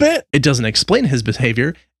 a little bit. It doesn't explain his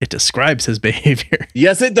behavior. It describes his behavior.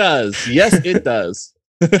 Yes, it does. Yes, it does.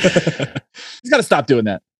 He's got to stop doing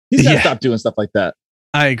that. He's got to stop doing stuff like that.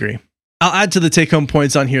 I agree. I'll add to the take-home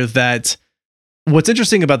points on here that what's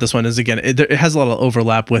interesting about this one is, again, it has a lot of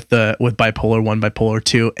overlap with bipolar 1, bipolar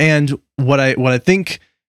 2. And what I think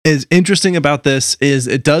is interesting about this is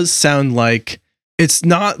it does sound like it's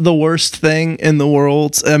not the worst thing in the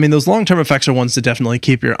world. I mean, those long-term effects are ones to definitely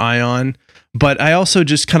keep your eye on. But I also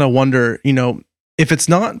just kind of wonder, if it's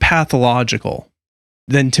not pathological,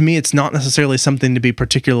 then to me, it's not necessarily something to be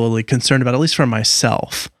particularly concerned about, at least for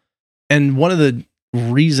myself. And one of the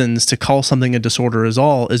reasons to call something a disorder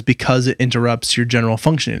is because it interrupts your general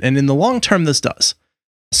functioning. And in the long term, this does.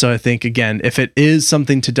 So I think, again, if it is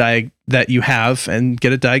something that you have and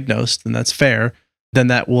get it diagnosed, then that's fair. Then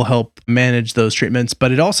that will help manage those treatments.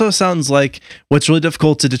 But it also sounds like what's really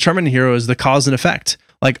difficult to determine here is the cause and effect.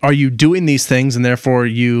 Like, are you doing these things and therefore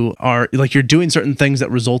you are like you're doing certain things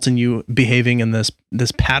that result in you behaving in this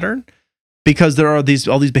pattern? Because there are all these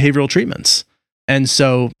behavioral treatments. And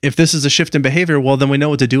so if this is a shift in behavior, well, then we know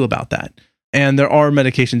what to do about that. And there are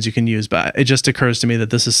medications you can use, but it just occurs to me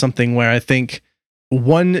that this is something where I think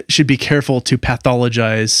one should be careful to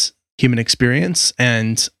pathologize human experience.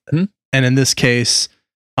 And in this case,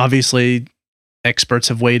 obviously experts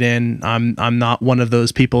have weighed in. I'm not one of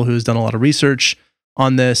those people who's done a lot of research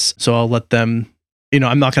on this, so I'll let them,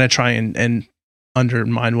 I'm not going to try and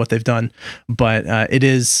undermine what they've done, but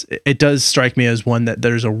it does strike me as one that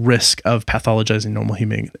there's a risk of pathologizing normal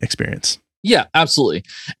human experience. Yeah, absolutely.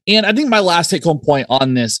 And I think my last take home point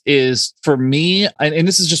on this is, for me, and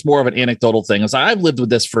this is just more of an anecdotal thing, is I've lived with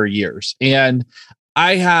this for years, and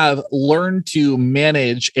I have learned to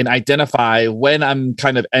manage and identify when I'm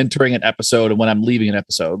kind of entering an episode and when I'm leaving an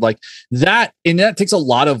episode like that. And that takes a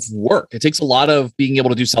lot of work. It takes a lot of being able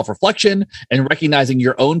to do self-reflection and recognizing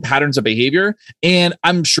your own patterns of behavior. And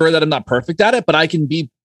I'm sure that I'm not perfect at it, but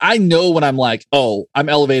I know when I'm like, oh, I'm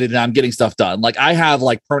elevated and I'm getting stuff done. Like, I have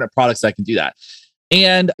like permanent products that can do that.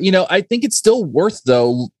 And, I think it's still worth,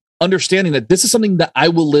 though, understanding that this is something that I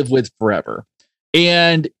will live with forever.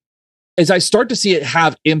 And as I start to see it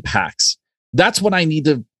have impacts, that's when I need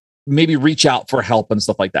to maybe reach out for help and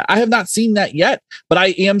stuff like that. I have not seen that yet, but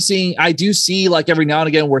I do see like every now and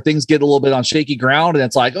again where things get a little bit on shaky ground, and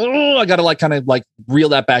it's like, oh, I got to like kind of like reel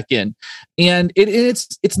that back in. And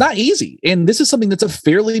it's not easy. And this is something that's a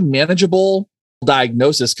fairly manageable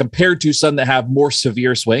diagnosis compared to some that have more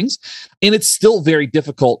severe swings. And it's still very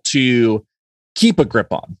difficult to keep a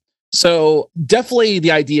grip on. So definitely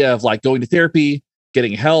the idea of like going to therapy,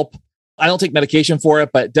 getting help. I don't take medication for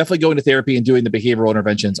it, but definitely going to therapy and doing the behavioral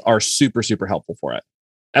interventions are super, super helpful for it,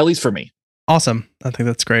 at least for me. Awesome. I think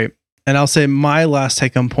that's great. And I'll say my last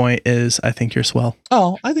take-home point is I think you're swell.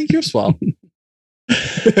 Oh, I think you're swell.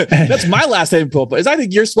 That's my last take-home point, is I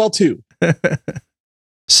think you're swell too.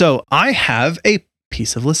 So I have a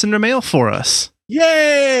piece of listener mail for us.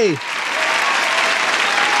 Yay!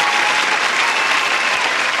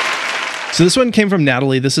 So this one came from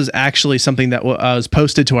Natalie. This is actually something that was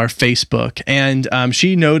posted to our Facebook. And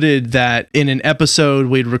she noted that in an episode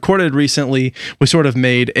we'd recorded recently, we sort of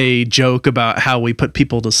made a joke about how we put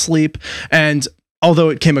people to sleep. And although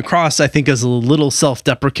it came across, I think, as a little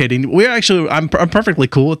self-deprecating, I'm perfectly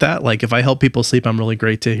cool with that. Like, if I help people sleep, I'm really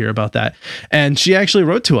great to hear about that. And she actually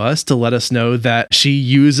wrote to us to let us know that she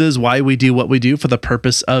uses Why We Do What We Do for the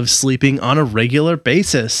purpose of sleeping on a regular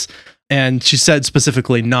basis. And she said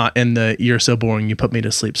specifically not in the "you're so boring, you put me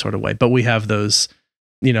to sleep" sort of way, but we have those,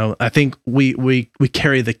 I think we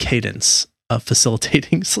carry the cadence of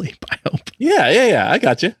facilitating sleep, I hope. Yeah. I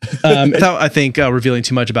got you. Without, I think, revealing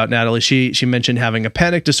too much about Natalie, she mentioned having a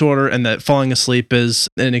panic disorder and that falling asleep is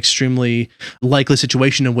an extremely likely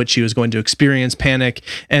situation in which she was going to experience panic.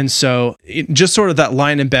 And so just sort of that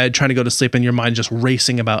lying in bed, trying to go to sleep and your mind just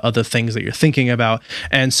racing about other things that you're thinking about.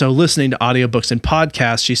 And so listening to audiobooks and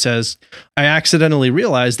podcasts, she says, I accidentally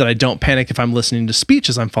realized that I don't panic if I'm listening to speech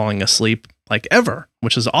as I'm falling asleep, like ever,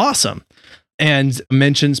 which is awesome. And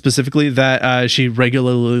mentioned specifically that she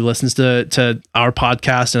regularly listens to our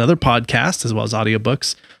podcast and other podcasts, as well as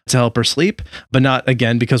audiobooks, to help her sleep, but not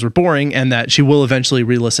again because we're boring, and that she will eventually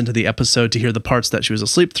re-listen to the episode to hear the parts that she was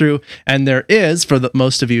asleep through. And there is, for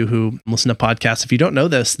most of you who listen to podcasts, if you don't know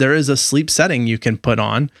this, there is a sleep setting you can put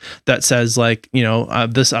on that says like,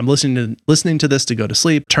 this, I'm listening to this to go to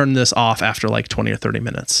sleep, turn this off after like 20 or 30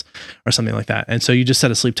 minutes or something like that. And so you just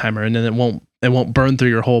set a sleep timer, and then it won't burn through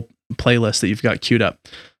your whole playlist that you've got queued up.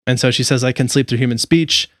 And so she says, I can sleep through human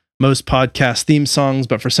speech, most podcast theme songs,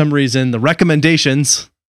 but for some reason the recommendations,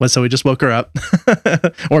 so we just woke her up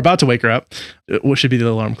or about to wake her up, what should be the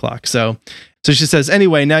alarm clock. So she says,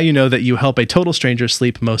 anyway, now you know that you help a total stranger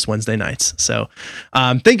sleep most Wednesday nights. So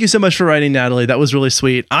thank you so much for writing, Natalie. That was really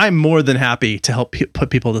sweet. I'm more than happy to help put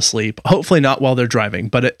people to sleep. Hopefully not while they're driving,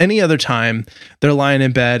 but at any other time they're lying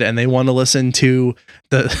in bed and they want to listen to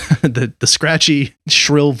the scratchy,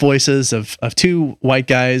 shrill voices of two white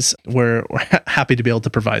guys. We're happy to be able to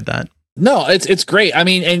provide that. No, it's great. I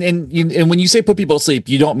mean, and when you say put people to sleep,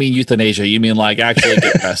 you don't mean euthanasia. You mean like actually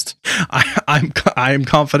get rest. I'm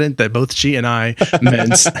confident that both she and I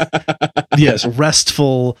meant yes,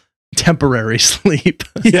 restful temporary sleep.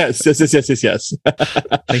 Yes.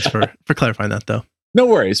 Thanks for clarifying that, though. No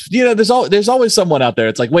worries. There's always someone out there.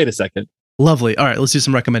 It's like, wait a second. Lovely. All right, let's do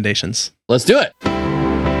some recommendations. Let's do it.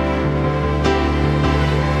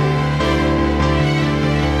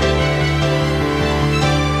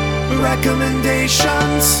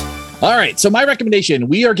 Recommendations. All right, so my recommendation,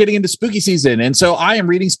 we are getting into spooky season, and so I am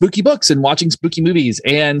reading spooky books and watching spooky movies,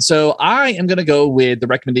 and so I am going to go with the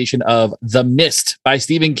recommendation of The Mist by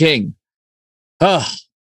Stephen King. Oh,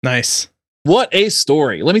 nice. What a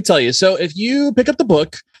story. Let me tell you. So if you pick up the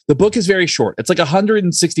book is very short. It's like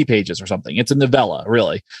 160 pages or something. It's a novella,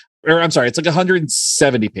 really. Or I'm sorry, it's like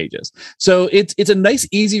 170 pages. So it's a nice,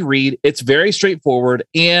 easy read. It's very straightforward.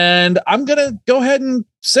 And I'm going to go ahead and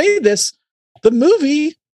say this. The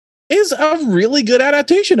movie is a really good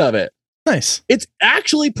adaptation of it. Nice. It's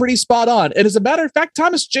actually pretty spot on. And as a matter of fact,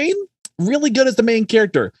 Thomas Jane, really good as the main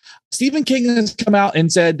character. Stephen King has come out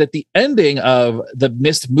and said that the ending of the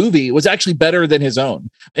Mist movie was actually better than his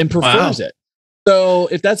own and prefers it. So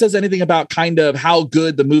if that says anything about kind of how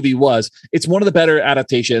good the movie was, it's one of the better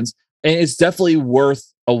adaptations, and it's definitely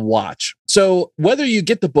worth a watch. So whether you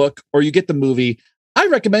get the book or you get the movie, I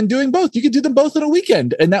recommend doing both. You can do them both in a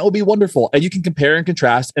weekend, and that will be wonderful. And you can compare and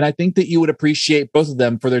contrast. And I think that you would appreciate both of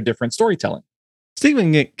them for their different storytelling.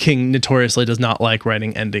 Stephen King notoriously does not like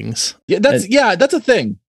writing endings. Yeah, that's a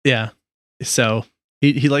thing. Yeah. So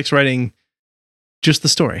he likes writing just the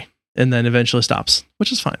story and then eventually stops,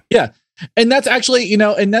 which is fine. Yeah. And that's actually,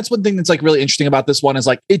 and that's one thing that's like really interesting about this one is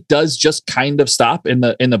like, it does just kind of stop in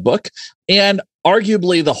the book. And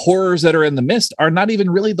arguably the horrors that are in The Mist are not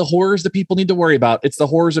even really the horrors that people need to worry about. It's the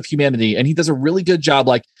horrors of humanity. And he does a really good job.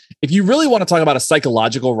 Like if you really want to talk about a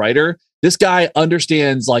psychological writer, this guy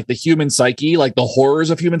understands like the human psyche, like the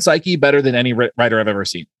horrors of human psyche better than any writer I've ever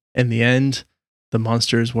seen. In the end, the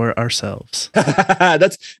monsters were ourselves.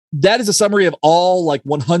 That is a summary of all like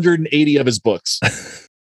 180 of his books.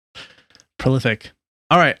 Prolific.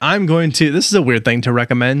 All right, this is a weird thing to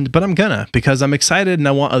recommend, but I'm gonna, because I'm excited and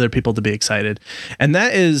I want other people to be excited. And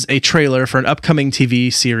that is a trailer for an upcoming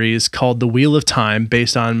TV series called The Wheel of Time,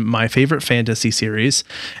 based on my favorite fantasy series.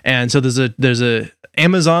 And so there's a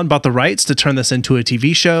Amazon bought the rights to turn this into a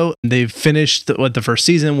TV show. They've finished the first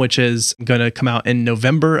season, which is going to come out in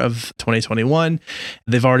November of 2021.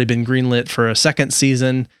 They've already been greenlit for a second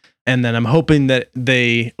season. And then I'm hoping that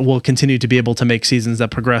they will continue to be able to make seasons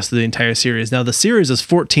that progress through the entire series. Now, the series is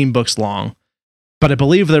 14 books long, but I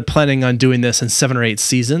believe they're planning on doing this in 7 or 8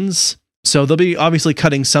 seasons. So they'll be obviously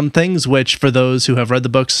cutting some things, which for those who have read the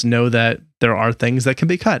books know that there are things that can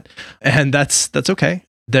be cut. And that's okay.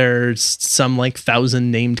 There's some like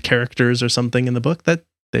 1,000 named characters or something in the book that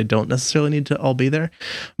they don't necessarily need to all be there.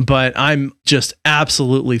 But I'm just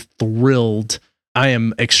absolutely thrilled. I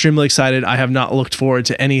am extremely excited. I have not looked forward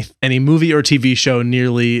to any movie or TV show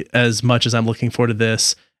nearly as much as I'm looking forward to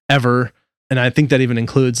this ever. And I think that even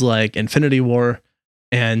includes like Infinity War.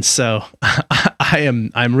 And so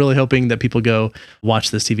I'm really hoping that people go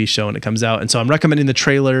watch this TV show when it comes out. And so I'm recommending the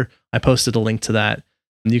trailer. I posted a link to that.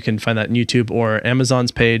 You can find that on YouTube or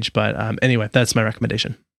Amazon's page. But anyway, that's my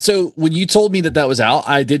recommendation. So when you told me that was out,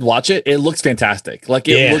 I did watch it. It looks fantastic. Like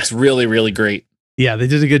it looks really, really great. Yeah, they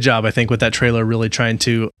did a good job, I think, with that trailer, really trying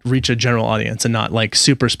to reach a general audience and not like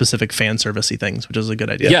super specific fan servicey things, which is a good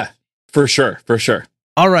idea. Yeah, for sure. For sure.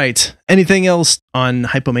 All right. Anything else on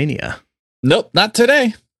Hypomania? Nope, not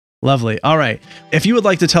today. Lovely. All right. If you would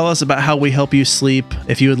like to tell us about how we help you sleep,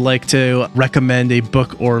 if you would like to recommend a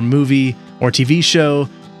book or movie or TV show,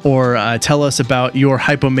 or tell us about your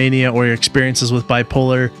hypomania or your experiences with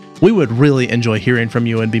bipolar, We would really enjoy hearing from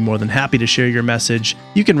you and be more than happy to share your message.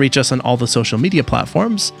 You can reach us on all the social media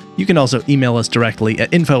platforms. You can also email us directly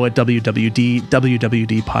at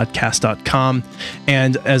info@wwd.podcast.com.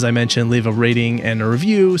 And as I mentioned, leave a rating and a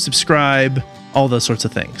review, subscribe, all those sorts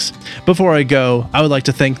of things. Before I go, I would like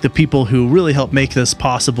to thank the people who really help make this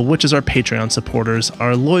possible, which is our Patreon supporters,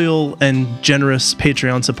 our loyal and generous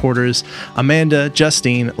Patreon supporters, Amanda,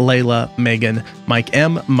 Justine, Layla, Megan, Mike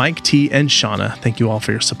M, Mike T, and Shauna. Thank you all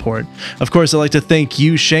for your support. Of course, I'd like to thank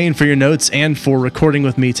you, Shane, for your notes and for recording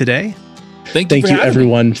with me today. Thank you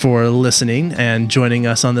everyone for listening and joining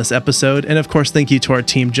us on this episode. And of course, thank you to our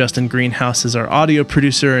team. Justin Greenhouse is our audio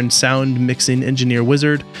producer and sound mixing engineer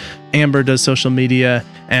wizard. Amber does social media,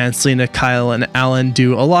 and Selena, Kyle, and Alan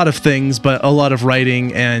do a lot of things, but a lot of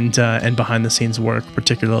writing and behind the scenes work,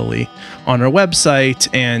 particularly on our website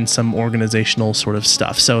and some organizational sort of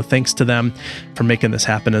stuff. So thanks to them for making this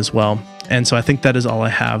happen as well. And so I think that is all I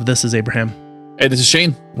have. This is Abraham. Hey, this is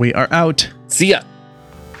Shane. We are out. See ya.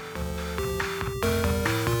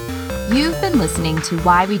 You've been listening to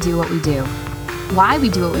Why We Do What We Do. Why We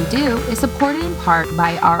Do What We Do is supported in part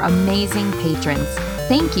by our amazing patrons.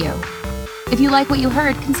 Thank you. If you like what you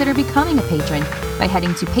heard, consider becoming a patron by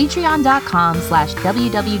heading to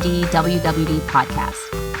patreon.com/WWDWWD podcast.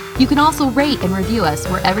 You can also rate and review us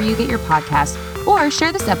wherever you get your podcast, or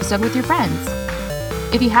share this episode with your friends.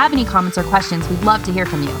 If you have any comments or questions, we'd love to hear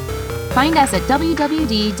from you. Find us at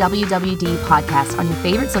WWDWWD podcast on your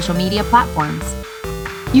favorite social media platforms.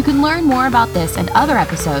 You can learn more about this and other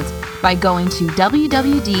episodes by going to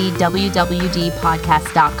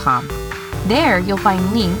www.wwdpodcast.com. There, you'll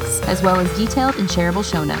find links as well as detailed and shareable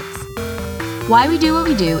show notes. Why We Do What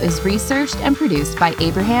We Do is researched and produced by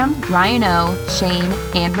Abraham, Ryan O, Shane,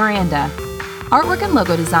 and Miranda. Artwork and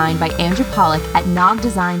logo design by Andrew Pollock at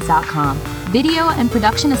nogdesigns.com. Video and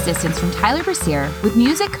production assistance from Tyler Brasier with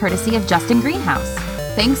music courtesy of Justin Greenhouse.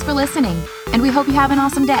 Thanks for listening, and we hope you have an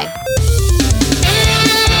awesome day.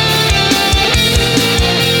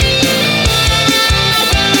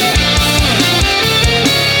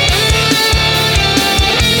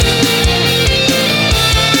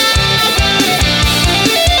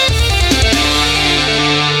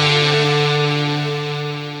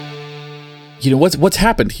 You know, what's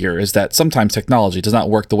happened here is that sometimes technology does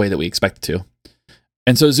not work the way that we expect it to.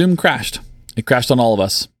 And so Zoom crashed. It crashed on all of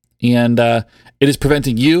us. And it is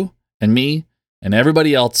preventing you and me and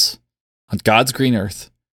everybody else on God's green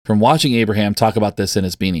earth from watching Abraham talk about this in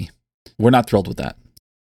his beanie. We're not thrilled with that.